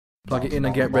Plug it in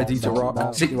and get ready to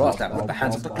rock. Sit your ass down, put the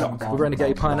hands on the clock. With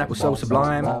Renegade Pineapple so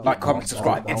sublime. Like, comment,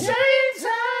 subscribe. It's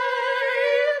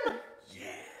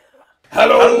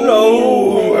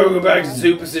Hello! Welcome back to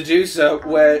Super Seducer,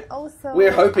 where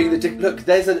we're hoping that... Look,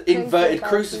 there's an inverted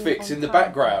crucifix in the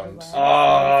background.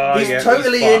 Oh, He's yeah,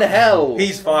 totally he's in hell.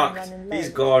 He's fucked. He's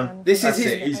gone. This That's is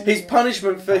it. his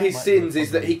punishment for his sins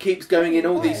is that he keeps going in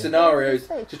all these scenarios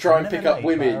to try and pick up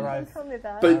women,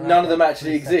 but none of them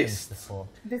actually exist. So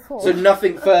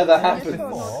nothing further happens.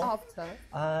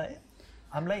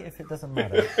 I'm late if it doesn't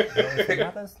matter. If it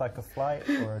matters, like a flight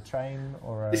or a train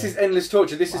or a... This is endless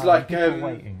torture. This is like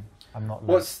waiting. I'm not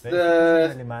late. What's But the it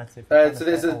doesn't really matter if you so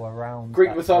there's a around Greek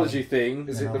that mythology time, thing.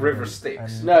 Is you it know, the River and-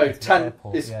 Styx? and No, get to the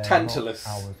airport, it's not Tantalus.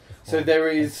 hours before So there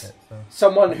you is take it, so-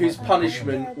 someone whose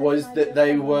punishment was that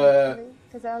they were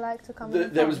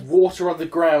there was water on the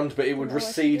ground, but it would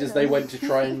recede as they went to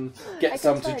try and get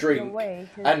some to drink,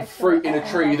 and fruit in a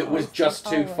tree that was just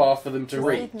too far for them to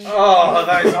reach. Oh,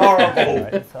 that is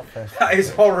horrible. That is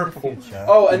horrible.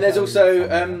 Oh, and there's also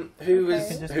who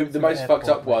the most fucked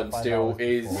up one still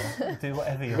is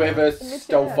whoever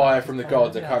stole fire from the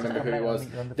gods. I can't remember who it was.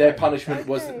 Their punishment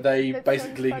was that they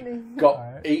basically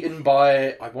got eaten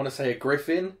by, I want to say, a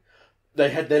griffin. They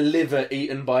had their liver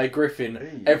eaten by a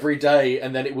griffin every day,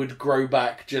 and then it would grow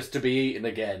back just to be eaten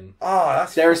again. Oh,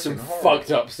 that's There is some fucking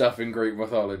fucked up stuff in Greek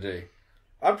mythology.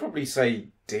 I'd probably say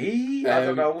D. I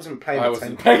don't know. I wasn't paying I attention.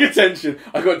 wasn't paying attention.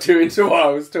 I got too into what I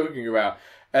was talking about.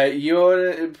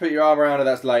 You're put your arm around her,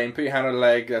 that's lame. Put your hand on her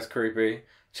leg, that's creepy.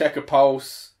 Check a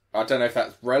pulse. I don't know if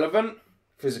that's relevant.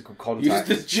 Physical Use contact.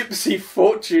 the gypsy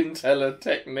fortune teller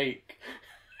technique.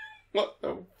 What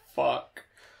the fuck?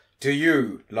 Do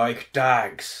you like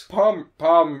dags?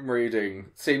 Palm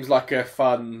reading seems like a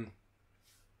fun,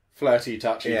 flirty,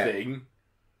 touchy thing.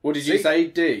 What did you say?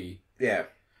 D? Yeah.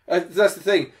 That's the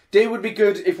thing. D would be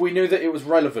good if we knew that it was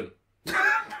relevant.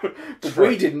 But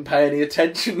we didn't pay any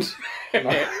attention.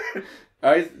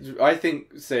 I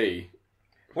think C.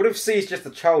 What if C is just a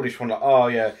childish one? Like, oh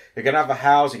yeah, you're gonna have a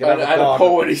house, you're gonna have a garden. And a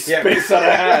pool and he spits on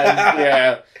her hand.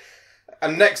 Yeah.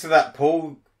 And next to that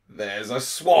pool, there's a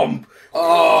swamp.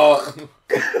 Oh.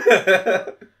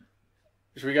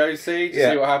 Should we go see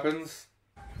Yeah. what happens?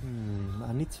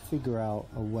 I need to figure out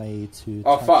a way to...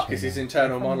 Oh touch fuck! him. It's his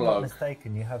internal If I'm not monologue.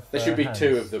 mistaken, you have, There should be hands,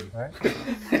 two of them. Right?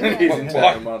 His internal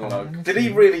What? monologue. Did he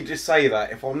really just say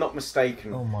that? If I'm not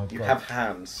mistaken, Oh my you God. have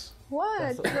hands.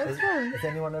 What? What's wrong? Has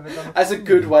anyone ever done As a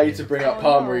good way to bring up Oh,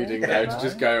 palm no. reading, though, to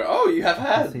just go, oh, you have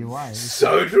I see hands. why.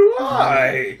 So do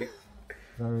I.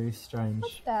 Very strange.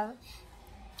 What's that?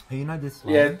 You know this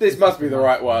one? Yeah, this must be the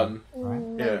right one. Right?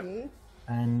 Maybe.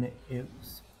 And it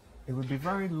would be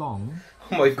very long.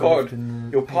 Oh my god.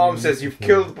 Your palm says you've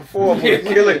killed before, I'm gonna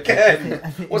kill again.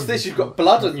 What's this? You've got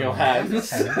blood on your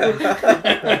hands.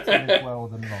 Well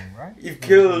than long, right? You've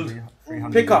killed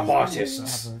pickup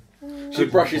artists. She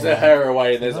brushes her hair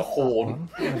away and there's a horn.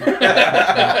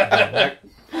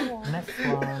 Next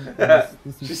one.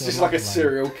 She's just like a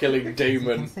serial killing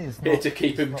demon, here to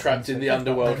keep him trapped in the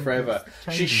underworld forever.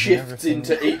 She shifts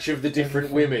into each of the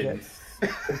different women.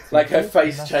 Like her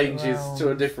face changes to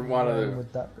a different one of them.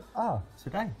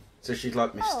 Today. So she's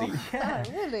like Mystique. Oh,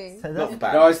 really? So Not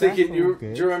bad. No, I was thinking, do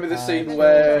you remember the scene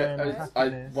where,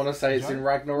 I want to say it's in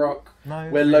Ragnarok,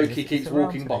 where Loki keeps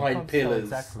walking behind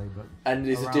pillars and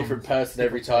is a different person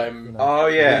every time Oh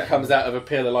yeah. he comes out of a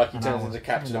pillar, like he turns into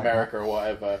Captain America or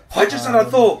whatever. I just had a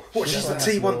thought. What, she's the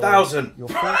T-1000?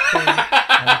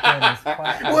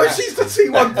 Well, she's the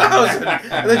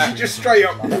T-1000, and then she just straight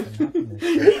up.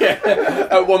 Yeah.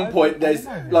 At one point, there's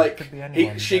like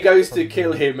she goes to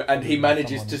kill him, and he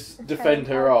manages to defend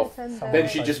her off. Then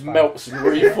she just melts and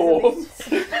reforms.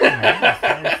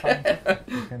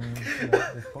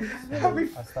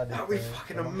 That'd be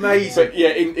fucking amazing. But yeah,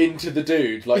 into the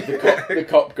dude, like the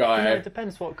cop guy. It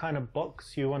depends what kind of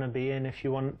box you want to be in. If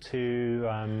you want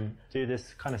to do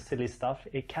this kind of silly stuff,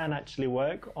 it can actually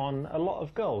work on a lot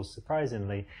of girls,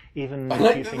 surprisingly. Even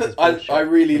if you think it's bullshit, I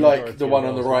really the like majority the of one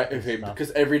on the girls right like of this him, stuff.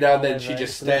 because every now and then she However,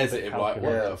 just it's a little stares at bit him like, what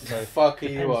the calculated. fuck are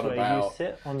you Depends on where about? you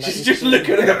sit on that She's just issue.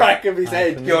 looking at the back of his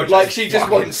head, You're like just she just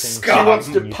fucking wants scum.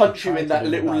 to punch him in that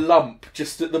little lump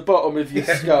just at the bottom of your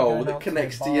skull that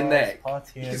connects to your neck.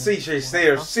 You can see she's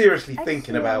seriously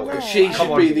thinking about it. She Come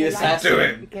should on, be the you assassin. do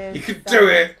it. You can do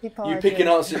it. You pick an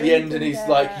answer at the end and he's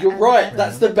like, you're right,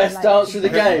 that's the best answer of the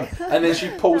game. And then she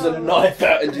pulls a knife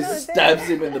out and just stabs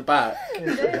him in the back.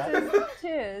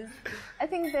 Cheers. I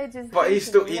think they just. But he's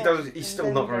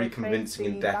still not very convincing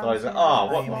in death. I was like, oh,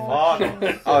 what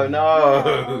the fuck? Oh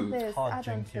no.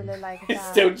 It's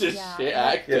still just shit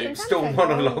acting. Yeah, still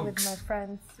monologues.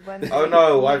 Oh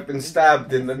no, I've been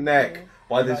stabbed in the neck.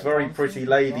 by this very pretty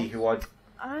lady who I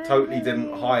totally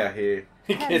didn't hire here.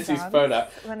 He gets his phone out.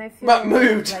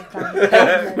 Mahmood,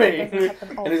 Help me!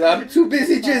 And he's like, I'm too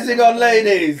busy jizzing on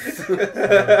ladies!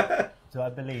 Do I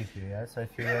believe you? Yeah. So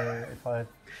if I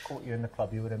caught you in the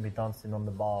club, you wouldn't be dancing on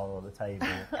the bar or the table.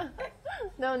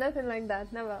 No, nothing like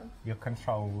that. Never. Your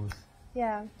controls.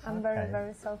 Yeah, I'm very,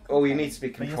 very self-controlled. Oh, you need to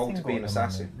be controlled to be an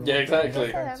assassin. Yeah, exactly.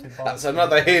 Yeah. That's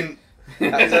another hint.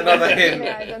 That's another hint.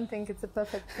 Yeah, I don't think it's a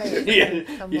perfect place. Yeah,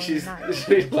 she's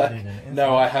like,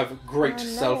 no, I have great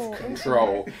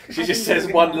self-control. She just says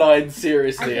one line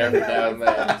seriously every now and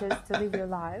then. Just to live your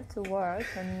life, to work,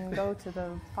 and go to the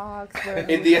parks.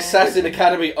 In the Assassin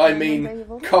Academy, I mean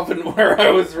Covenant, where I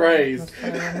was raised.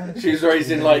 She was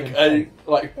raised in like a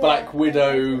Black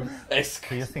Widow-esque,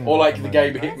 or like the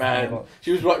game Hitman.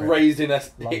 She was like raised in a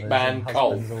Hitman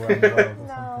cult.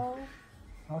 No.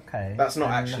 Okay. That's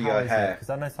not actually her hair. Because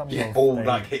I know some Yeah, girls, bald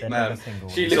like Hitman.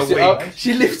 She lifts it up.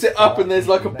 She lifts it up, and there's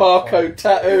like a barcode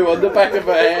tattoo on the back of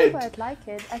her I head. quite like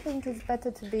it. I think it's better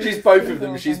to be. She's both of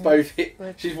them. She's both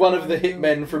She's one of the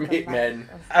hitmen from Hitmen,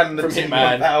 And the from Team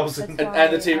Hitman, 1000.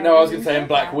 and the team. No, I was going to say in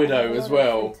Black Widow as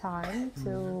well.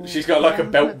 She's got like a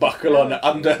belt buckle on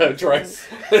under her dress.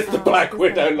 There's the Black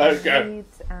Widow logo.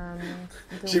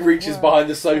 She reaches behind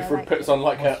the sofa and puts on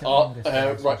like her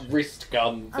wrist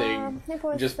gun thing,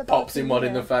 and just pops him one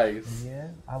in the face. Yeah,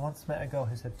 I once met a girl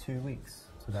who said 2 weeks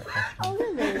to that question. Oh,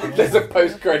 really? There's a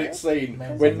post-credit scene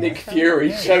when Nick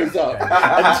Fury shows up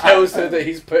and tells her that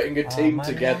he's putting a team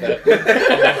together.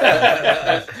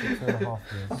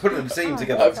 2.5 years. Putting a team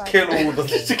together to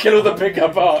kill all the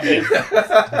pickup artists.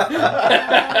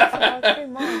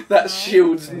 That's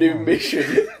S.H.I.E.L.D.'s new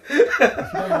mission.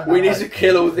 We need to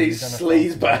kill all these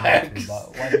sleaze bags.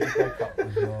 Why did you break up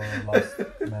with your last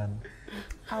man?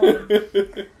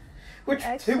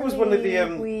 Who was one of the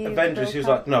Avengers who was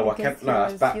like, no, I can't, no,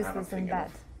 that's Batman I'm thinking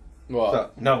of. What?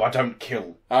 So, no, I don't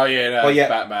kill. Oh yeah, no, it's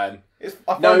Batman.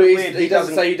 No, he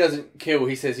doesn't say he doesn't kill,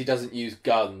 he says he doesn't use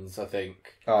guns, I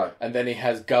think. Oh. And then he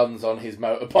has guns on his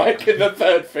motorbike in the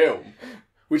third film,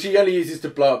 which he only uses to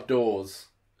blow up doors.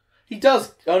 He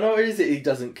does. Oh no, is it he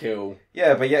doesn't kill?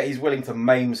 Yeah, but yet he's willing to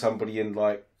maim somebody and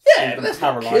like Yeah, but that's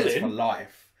not paralyze for killing.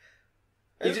 life.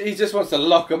 He just wants to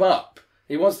lock them up.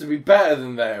 He wants to be better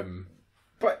than them.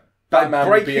 But Batman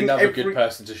would be breaking another good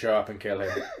person to show up and kill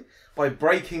him. by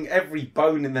breaking every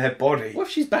bone in their body. What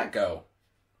if she's Batgirl?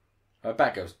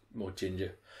 Batgirl's more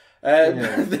ginger.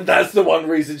 That's the one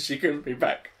reason she couldn't be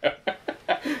Batgirl.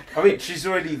 I mean, she's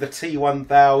already the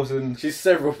T-1000. She's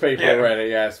several people already.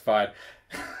 Yeah, it's fine.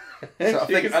 So I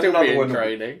She think can still be in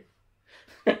training.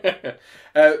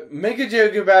 Make a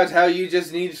joke about how you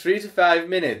just need 3 to 5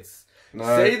 minutes. No.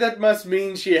 Say that must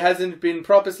mean she hasn't been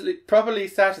properly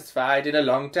satisfied in a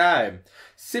long time.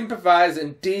 Sympathise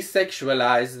and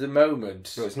desexualise the moment.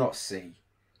 So it's not C.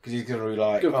 Because he's going to be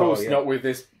like, Of course, not with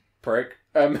this prick.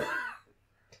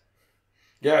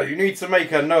 Yeah, you need to make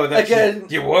her know that Again,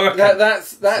 you're working.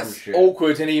 That's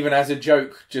awkward, and even as a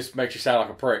joke, just makes you sound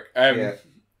like a prick.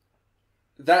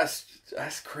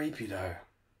 That's creepy though,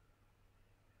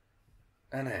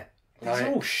 isn't it? These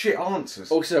are all shit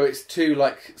answers. Also, it's too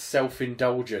like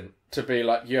self-indulgent to be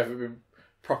like you haven't been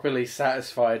properly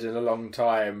satisfied in a long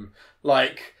time.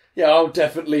 Like, yeah, I'll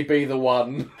definitely be the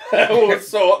one. We'll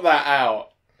sort that out.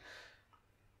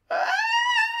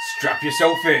 Strap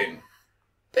yourself in.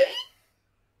 B?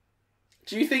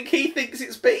 Do you think he thinks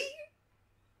it's B?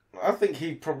 I think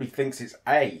he probably thinks it's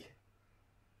A.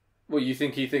 Well, you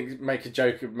think he thinks make a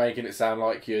joke of making it sound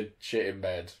like you're shit in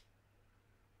bed?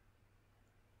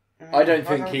 I don't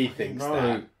think he thinks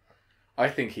that. I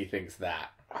think he thinks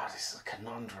that. Oh, this is a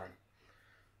conundrum.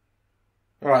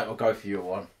 Alright, we'll go for your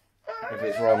one. If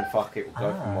it's wrong, fuck it, we'll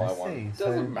go for my one.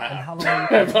 Doesn't matter. And how long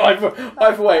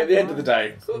Either way, at the end of the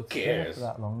day, who For cares?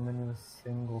 that long, then you were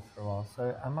single for a while.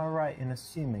 So, am I right in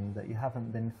assuming that you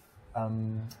haven't been?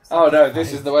 Oh no,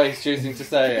 this is the way he's choosing to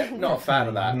say it. Not a fan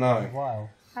of that. in a No. while.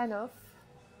 Kind of.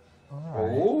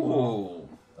 Alright. Ooh.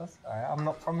 That's alright. I'm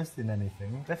not promising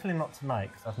anything. Definitely not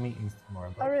tonight because I have meetings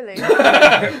tomorrow. Oh, really?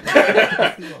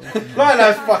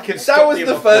 Lionel's fucking That was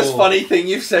the first funny thing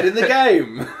you've said in the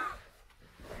game.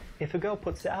 If a girl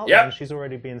puts it out Yep. there and she's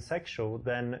already being sexual,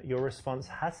 then your response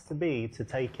has to be to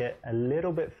take it a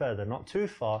little bit further. Not too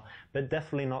far, but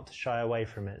definitely not to shy away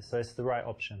from it. So it's the right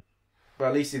option. But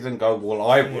at least he didn't go, well,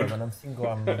 I Yeah, would. when I'm single,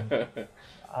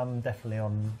 I'm definitely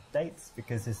on dates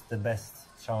because it's the best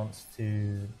chance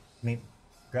to meet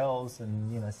girls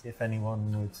and see if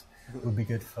anyone would be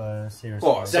good for serious.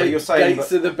 What? So you're saying dates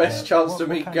that- are the best chance to what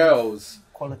meet kind girls.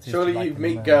 qualities Surely do like you in a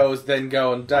meet man? girls, then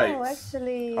go on dates. Oh,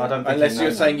 actually. I don't think Unless you you're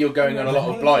know. saying you're going on a lot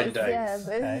of blind dates. Yeah,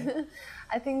 but Okay.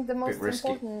 I think the most risky.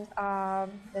 important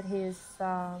that he is.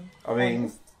 I mean,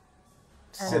 honest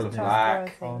still and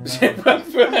black.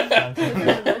 trustworthy.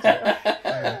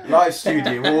 Live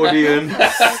studio audience.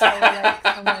 Also, like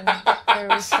someone very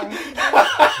responsible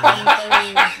and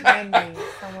very manly.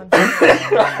 Someone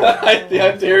The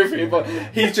idea of him,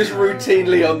 he's just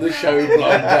routinely on the show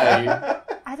Blind Date.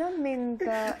 I don't mean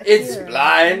the. It's appearance.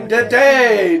 Blind I mean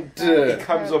Date! He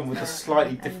comes on with a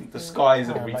slightly different disguise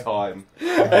every time.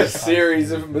 A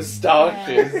series of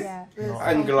moustaches. Yeah.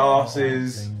 And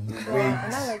glasses. Yeah,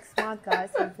 and I like smart guys,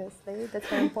 obviously. That's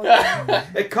very important.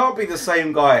 It can't be the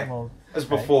same guy as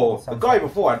before. The guy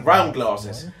before had round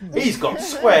glasses. He's got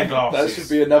square That glasses. should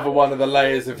be another one of the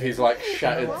layers of his like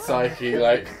shattered psyche.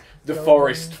 Like the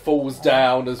forest falls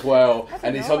down as well,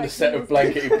 and he's on the set of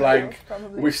Blankety Blank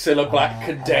with Cilla Black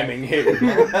condemning him,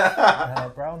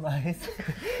 Brown eyes.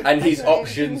 and his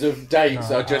options of dates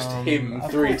are just him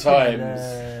Of 3 course, times.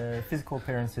 the physical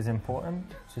appearance is important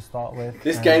to start with.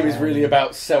 This game is really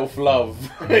about self-love.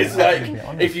 It's like, to be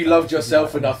honest, if you loved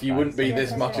yourself to be enough, you wouldn't be honest,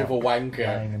 this much of a wanker.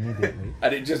 dying immediately.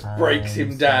 And it just breaks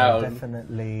him So down.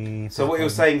 Definitely. So what you're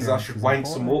saying is I should wank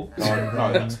some more?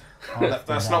 No,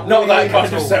 that's not Not that kind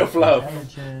at of all. self-love.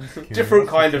 Different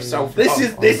kind of self-love.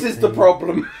 This is the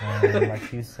problem.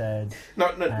 Like you said.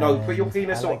 No, put your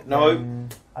penis I on. like No. them-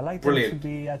 I like Brilliant. them to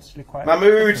be actually quite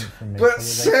Mahmood, different from me, but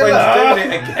so that Cilla! Friends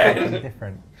doing it they're again.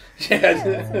 different. Yeah,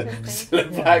 Cilla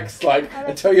Black's like,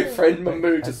 I tell your friend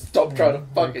Mahmood to stop trying to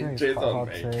fucking jizz on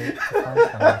me. It's very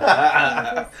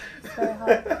hard.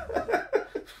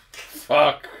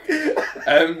 Fuck.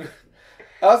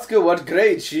 Ask her what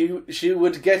grade she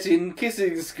would get in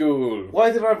kissing school.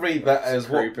 Why did I read that as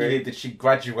what creepy. year did she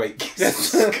graduate?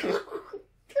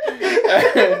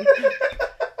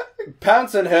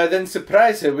 Pounce on her, then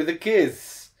surprise her with a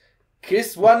kiss.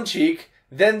 Kiss one cheek,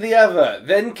 then the other,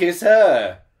 then kiss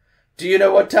her. Do you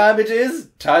know what time it is?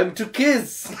 Time to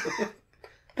kiss.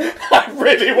 I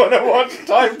really want to watch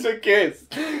Time to Kiss.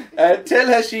 Tell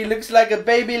her she looks like a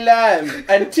baby lamb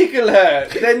and tickle her,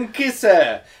 then kiss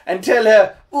her and tell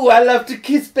her, "Ooh, I love to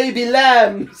kiss baby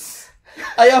lambs.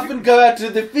 I often go out to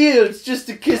the fields just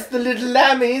to kiss the little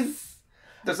lammies."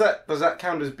 Does that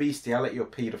count as bestiality or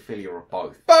paedophilia or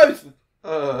both? Both.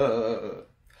 I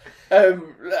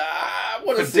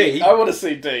want For to see. D? I want to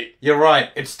see D. You're right.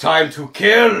 It's time to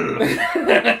kill.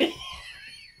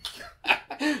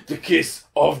 The kiss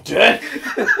of death.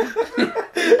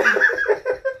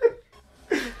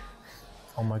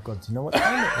 Oh my god, do you know what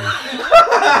time it is?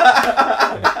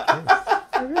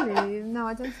 Oh, really? No,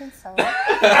 I don't think so. Okay.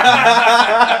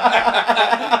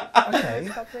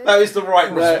 Stop it. That is the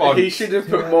right response. He should have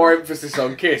put more emphasis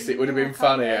on kiss. It would have been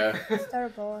funnier. It's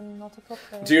terrible and not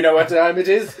appropriate. Do you know what time it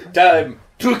is? Time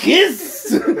to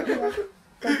kiss. Don't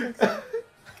think so.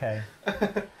 Okay.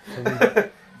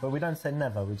 But we don't say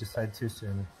never, we just say too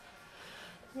soon.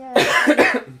 Yeah.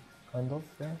 Kind of,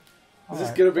 yeah. Is this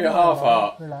going to be a half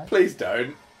heart? Relax. Please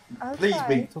don't. I'll Please try.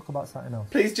 be. Talk about something else.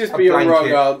 Please just A be a wrong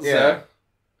blanket, answer. yeah.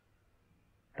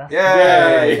 That's Yay.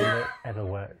 the only way it ever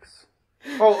works.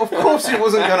 Oh, of course it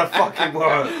wasn't gonna fucking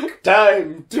work.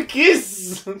 Time to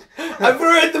kiss. I've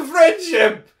ruined the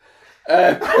friendship.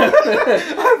 I've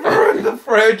ruined the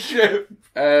friendship.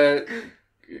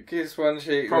 Kiss one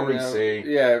cheek. Probably then, C.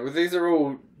 Yeah, well, these are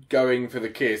all going for the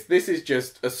kiss. This is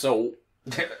just assault.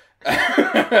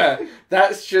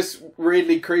 That's just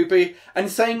really creepy. And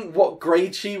saying what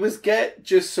grade she was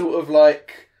just sort of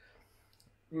like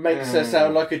makes her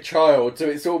sound like a child. So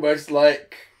it's almost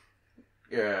like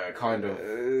Yeah, kind of.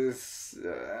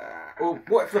 Well,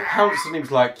 what if the pouncing was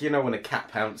like, you know, when a cat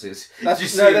pounces? that's You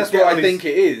see no, him that's get what on I his- think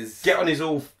it is. Get in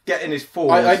his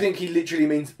fours. I think he literally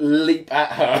means leap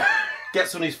at her,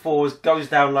 Gets on his fours, goes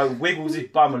down low, wiggles his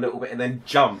bum a little bit, and then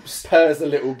jumps. purrs a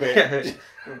little bit.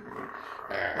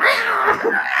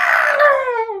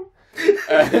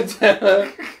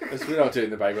 We're not doing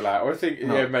the baby loud. I think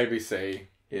No. yeah, maybe C.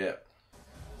 Yeah.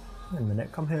 Wait a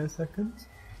minute, come here a second.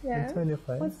 Yeah. And turn your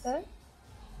face. What's that?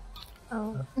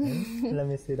 Oh. Okay. Let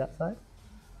me see that side.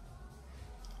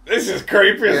 This is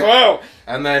creepy as Yeah. well.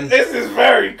 And then This is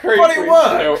very creepy. But it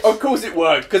worked. still. Of course it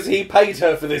worked, because he paid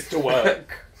her for this to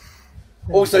work.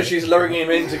 Also, she's luring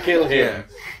him in to kill him.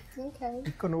 Okay.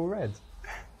 You've gone all red.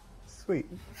 Sweet.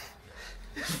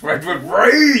 red with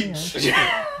rage.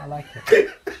 I like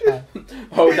it.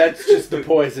 Oh, that's just the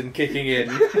poison kicking in.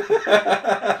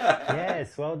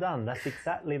 Yes, well done. That's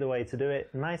exactly the way to do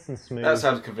it. Nice and smooth. That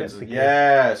sounds Gets convincing. the kiss.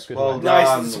 Yes, Good well one. done.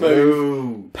 Nice and smooth.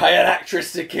 Ooh. Pay an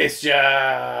actress to kiss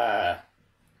ya.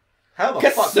 How the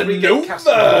fuck did we get Casanova?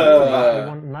 Casanova? We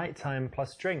want nighttime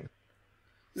plus drink.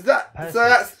 Is that Perfect. so?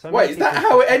 That's So wait. many Is that people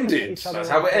how it look at ended? each other That's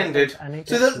how it ended. and it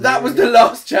So gets that was really- the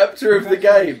last chapter of the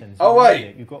game. Congratulations, Oh you made wait.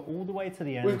 it. You got all the way to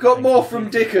the end. We've got and more from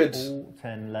completed Dickard. All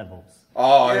 10 levels.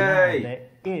 Oh, Yay.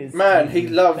 There is Man, an he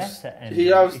even loves- better he ending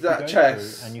loves if you that go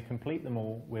chess. through and you complete them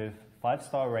all with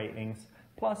 5-star ratings,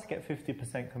 plus get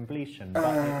 50% completion. But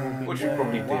it will be Which we worth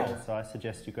probably your while, did. so I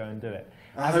suggest you go and do it.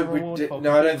 I As a hope we reward did. for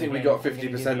No, I don't completing think we the got game, I'm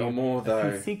gonna 50% give or you more a few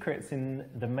though. secrets in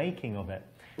the making of it.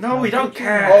 No, we don't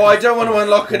care. Oh, I don't want to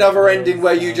unlock another ending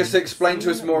where you just explain to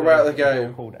us more about the There's a girl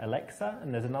game. called Alexa,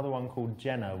 and there's another one called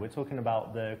Jenna. We're talking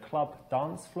about the club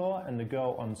dance floor and the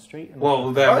girl on street. And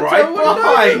Well, they're I right don't wanna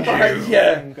know. behind you.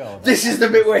 Yeah. This is the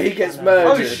bit where he gets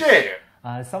murdered. Oh shit!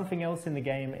 Something else in the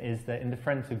game is that in the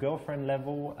friend to girlfriend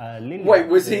level, Lily. Wait,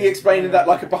 was he explaining that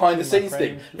like a behind the scenes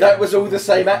thing? That was all the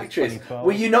same actress.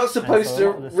 Were you not supposed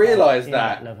to realise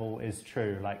that? Level is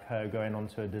true, like her going on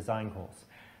to a design course.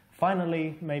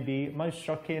 Finally, maybe most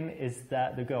shocking is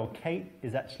that the girl Kate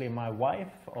is actually my wife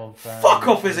of. Fuck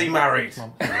off! Is he married? 6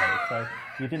 months ago. So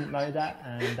you didn't know that,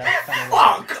 and that's kind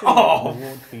of Fuck off!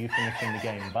 reward for you finishing the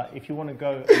game. But if you want to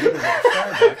go a little bit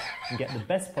further and get the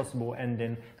best possible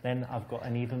ending, then I've got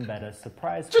an even better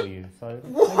surprise for you. So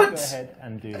please go ahead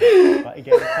and do that. But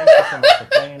again, thank you so much for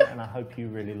playing, and I hope you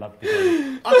really loved the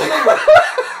game.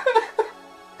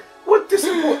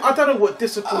 I don't know what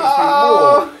disappoints me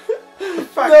more. The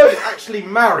fact that he's actually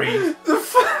married.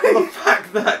 The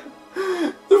fact that.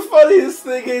 The funniest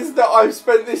thing is that I've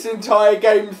spent this entire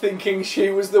game thinking she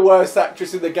was the worst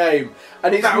actress in the game,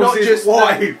 and it's That was not his just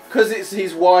wife. because it's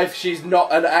his wife. She's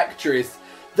not an actress.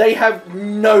 They have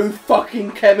no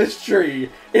fucking chemistry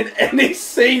in any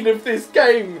scene of this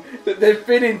game that they've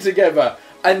been in together,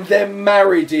 and they're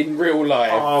married in real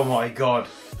life. Oh my god.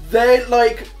 They're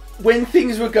like, when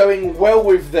things were going well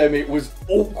with them, it was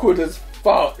awkward as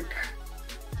fuck.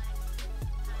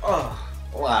 Oh,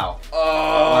 wow.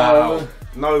 Oh. Wow.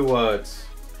 No words.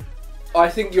 I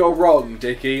think you're wrong,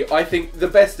 Dicky. I think the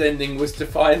best ending was to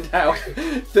find out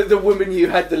that the woman you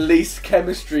had the least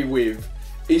chemistry with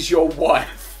is your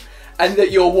wife, and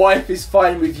that your wife is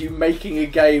fine with you making a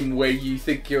game where you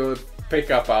think you're a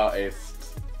pickup artist.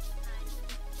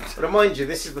 But mind you,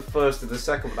 this is the first and the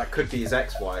second, but that could be his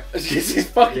ex-wife. This is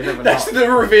fucking. You never That's know.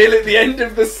 the reveal at the end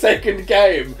of the second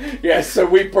game. Yeah, so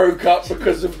we broke up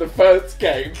because of the first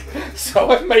game.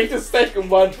 So I made a second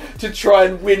one to try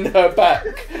and win her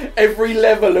back. Every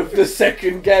level of the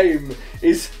second game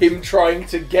is him trying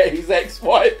to get his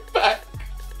ex-wife back.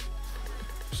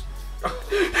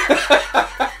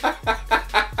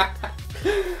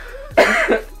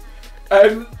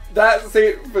 That's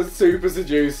it for Super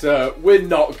Seducer. We're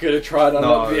not gonna try and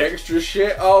unlock No. the extra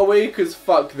shit, are we? Because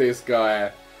fuck this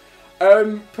guy.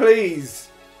 Please.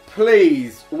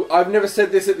 I've never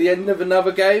said this at the end of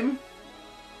another game.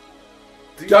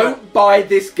 Don't buy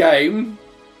this game.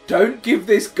 Don't give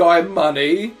this guy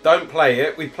money. Don't play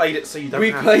it. We played it so you don't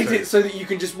We have played to. it so that you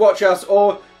can just watch us,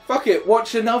 or fuck it,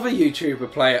 watch another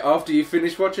YouTuber play it after you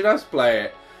finish watching us play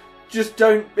it. Just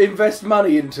don't invest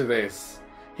money into this.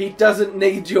 He doesn't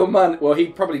need your money. Well, he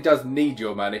probably does need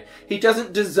your money. He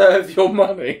doesn't deserve your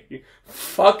money.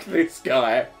 Fuck this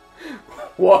guy.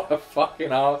 What a fucking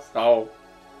arsehole.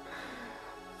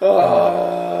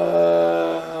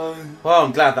 Well,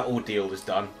 I'm glad that ordeal was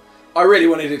done. I really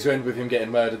wanted it to end with him getting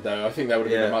murdered, though. I think that would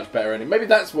have been a Yeah. much better ending. Maybe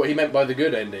that's what he meant by the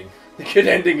good ending. The good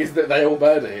ending is that they all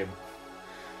murder him.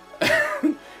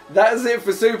 That's it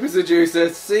for Super Seducer.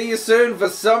 See you soon for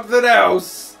something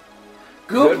else.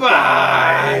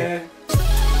 Goodbye.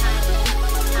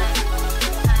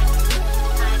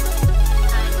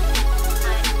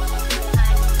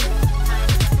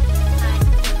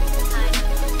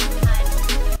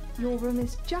 Your room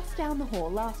is just down the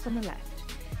hall, last on the left.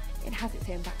 It has its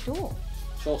own back door,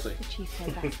 Saucy. which you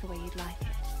say that's the way you'd like it.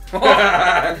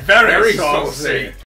 Very saucy.